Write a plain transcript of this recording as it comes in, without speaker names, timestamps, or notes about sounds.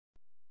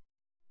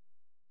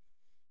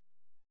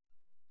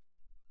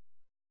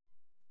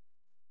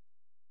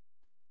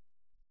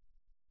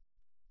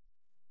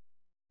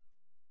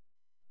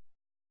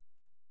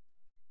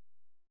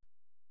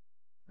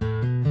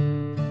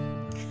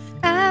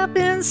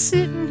been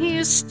sitting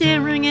here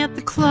staring at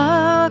the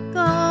clock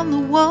on the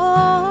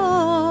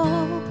wall,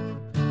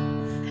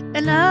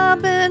 and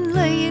I've been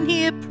laying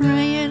here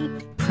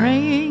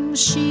praying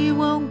she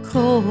won't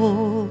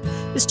call.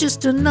 It's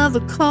just another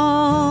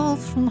call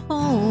from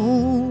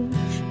home,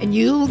 and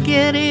you'll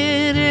get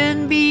it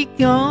and be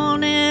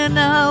gone, and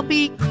I'll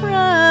be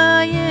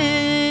crying.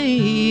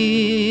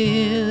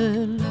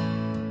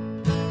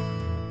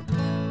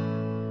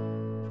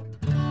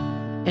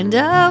 And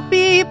I'll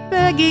be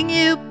begging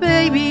you,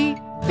 baby,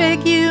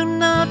 beg you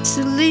not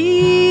to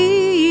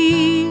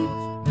leave.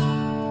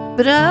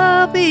 But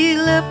I'll be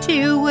left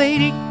here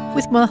waiting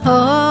with my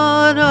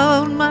heart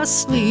on my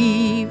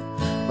sleeve.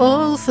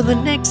 Oh, for the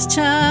next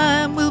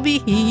time we'll be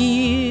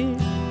here.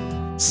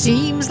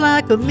 Seems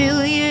like a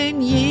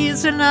million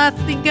years, and I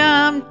think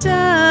I'm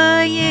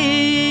dying.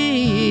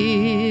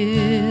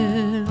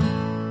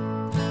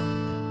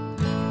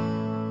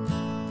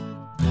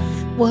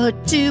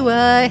 What do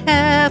I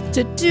have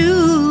to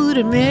do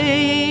to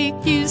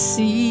make you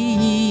see?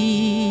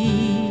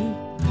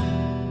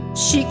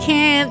 She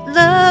can't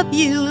love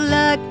you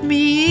like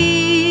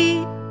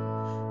me.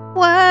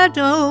 Why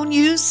don't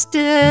you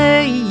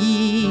stay?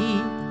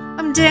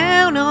 I'm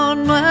down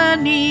on my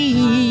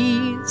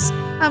knees.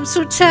 I'm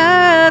so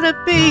tired of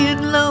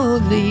being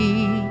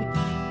lonely.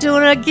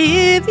 Don't I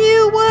give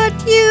you what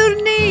you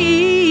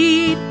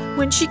need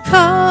when she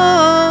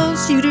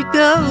calls you to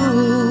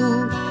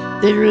go?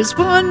 There is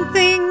one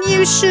thing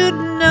you should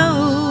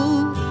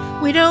know: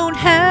 we don't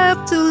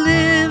have to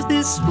live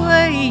this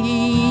way.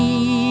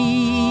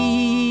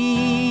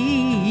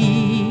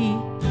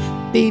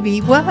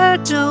 Baby, why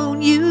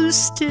don't you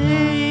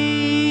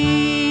stay?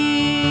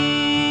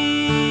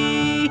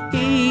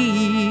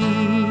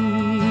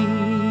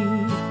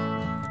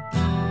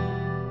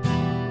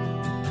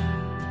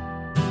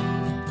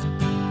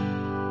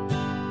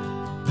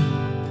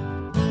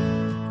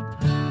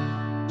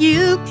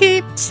 You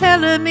keep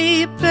telling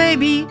me,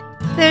 baby,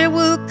 there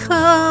will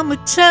come a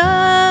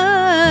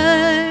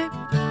time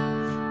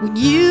when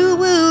you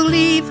will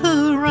leave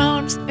her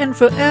arms and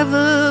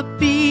forever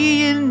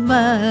be in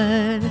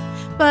mine.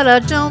 But I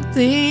don't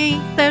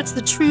think that's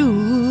the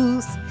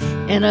truth,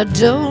 and I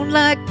don't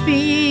like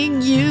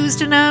being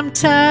used, and I'm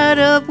tired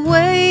of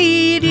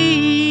waiting.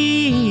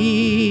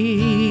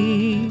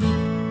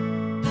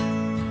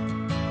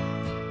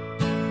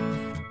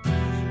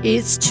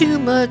 It's too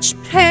much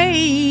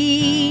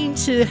pain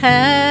to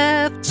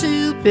have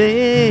to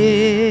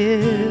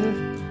bear.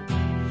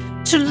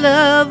 To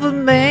love a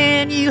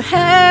man you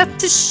have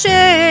to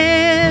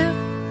share.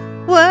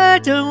 Why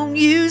don't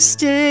you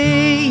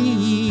stay?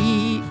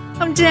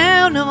 I'm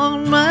down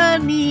on my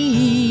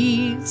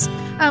knees.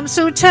 I'm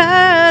so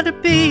tired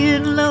of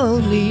being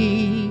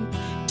lonely.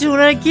 Don't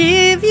I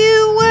give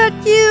you what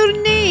you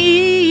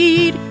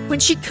need when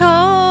she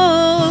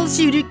calls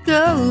you to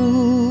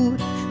go?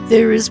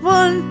 There is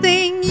one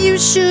thing you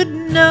should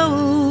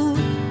know: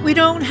 we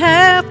don't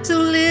have to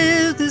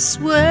live this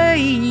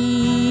way.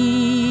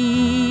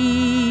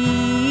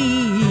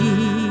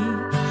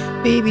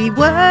 Baby,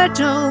 why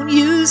don't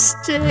you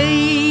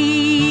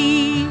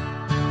stay?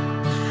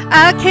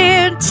 I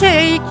can't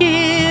take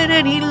it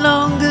any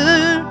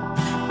longer,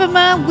 but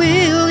my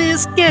will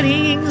is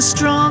getting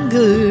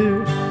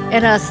stronger,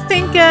 and I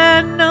think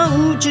I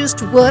know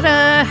just what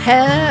I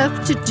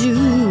have to do.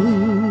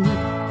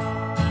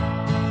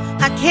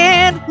 I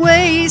can't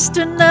waste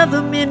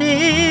another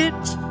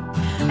minute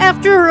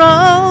after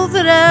all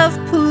that I've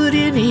put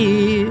in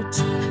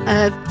it.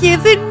 I've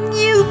given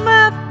you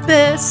my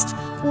best.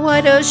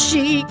 Why does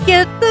she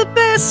get the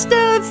best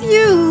of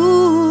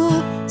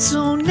you?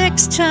 So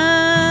next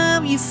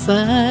time you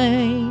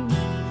find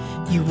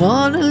you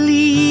wanna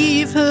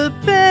leave her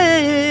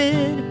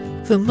bed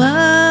for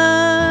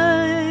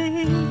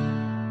mine,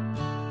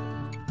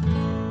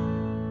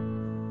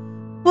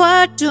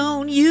 why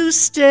don't you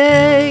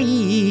stay?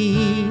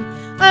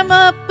 I'm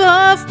up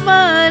off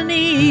my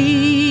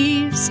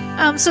knees.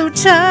 I'm so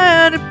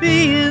tired of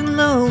being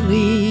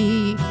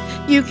lonely.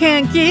 You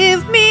can't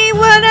give me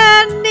what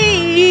I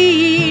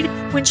need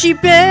when she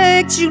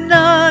begs you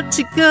not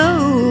to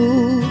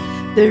go.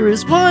 There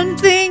is one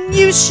thing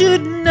you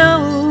should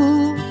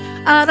know: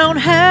 I don't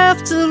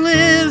have to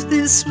live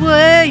this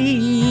way.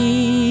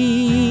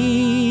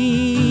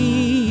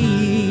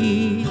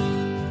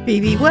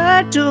 Baby,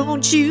 why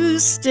don't you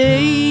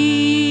stay?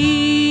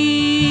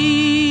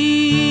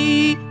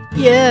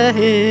 Yeah.